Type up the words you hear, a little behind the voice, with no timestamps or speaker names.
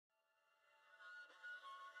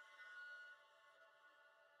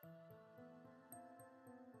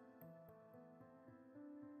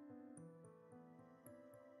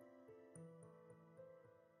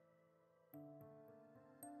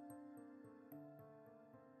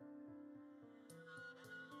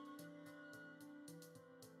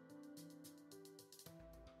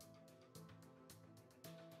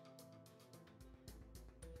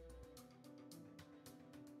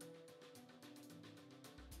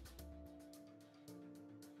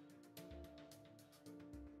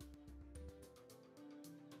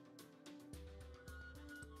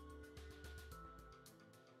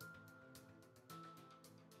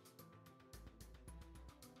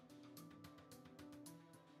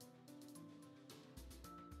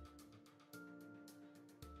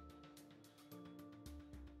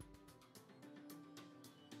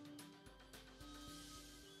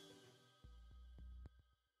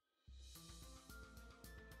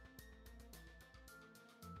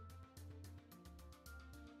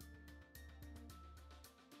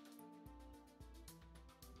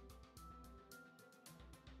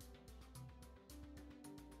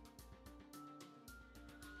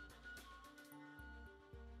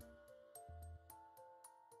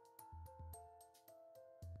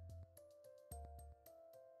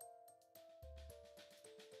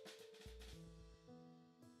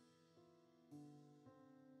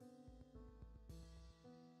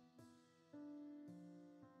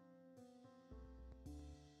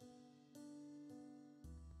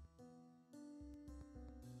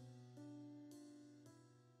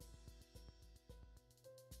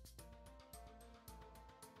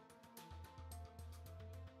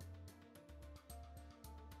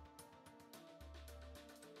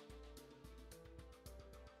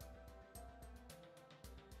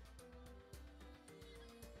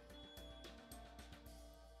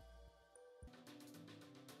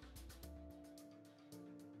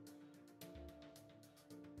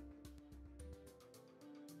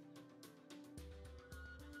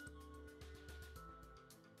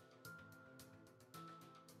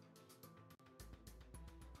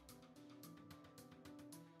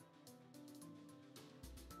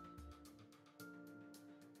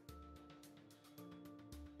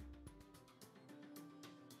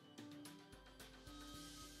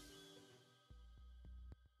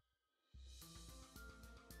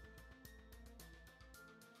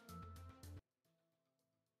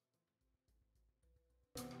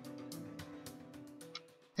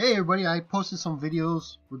Hey everybody, I posted some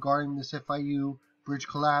videos regarding this FIU bridge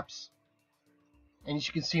collapse, and as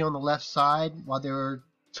you can see on the left side, while they were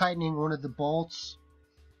tightening one of the bolts,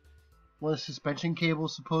 one of the suspension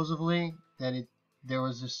cables supposedly, there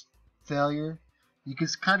was this failure. You can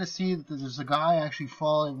kind of see that there's a guy actually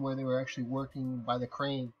falling where they were actually working by the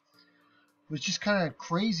crane. It was just kind of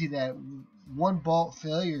crazy that one bolt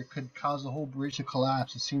failure could cause the whole bridge to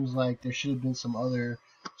collapse. It seems like there should have been some other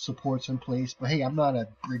supports in place, but hey, I'm not a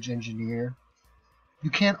bridge engineer.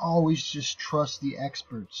 You can't always just trust the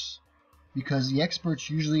experts, because the experts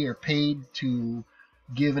usually are paid to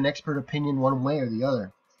give an expert opinion one way or the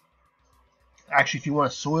other. Actually, if you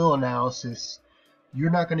want a soil analysis,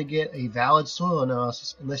 you're not going to get a valid soil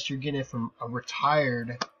analysis unless you're getting it from a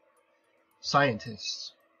retired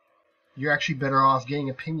scientist. You're actually better off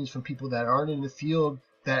getting opinions from people that aren't in the field,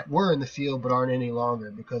 that were in the field but aren't any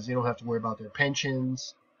longer, because they don't have to worry about their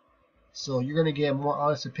pensions. So you're going to get more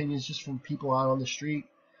honest opinions just from people out on the street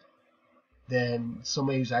than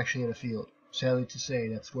somebody who's actually in the field. Sadly to say,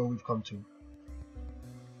 that's where we've come to.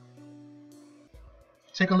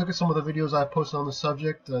 Take a look at some of the videos I posted on the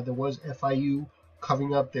subject. There was FIU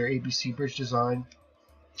covering up their ABC bridge design.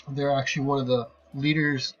 They're actually one of the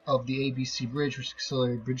leaders of the ABC bridge, which is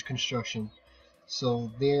accelerated bridge construction.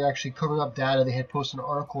 So they're actually covering up data. They had posted an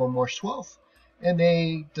article on March 12th, and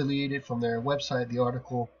they deleted it from their website, the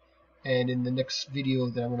article. And in the next video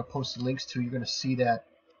that I'm going to post the links to, you're going to see that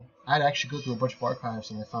I had to actually go through a bunch of archives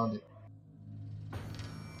and I found it.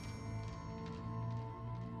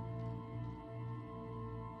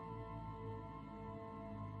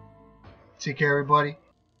 Take care, everybody.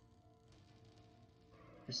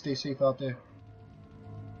 Stay safe out there.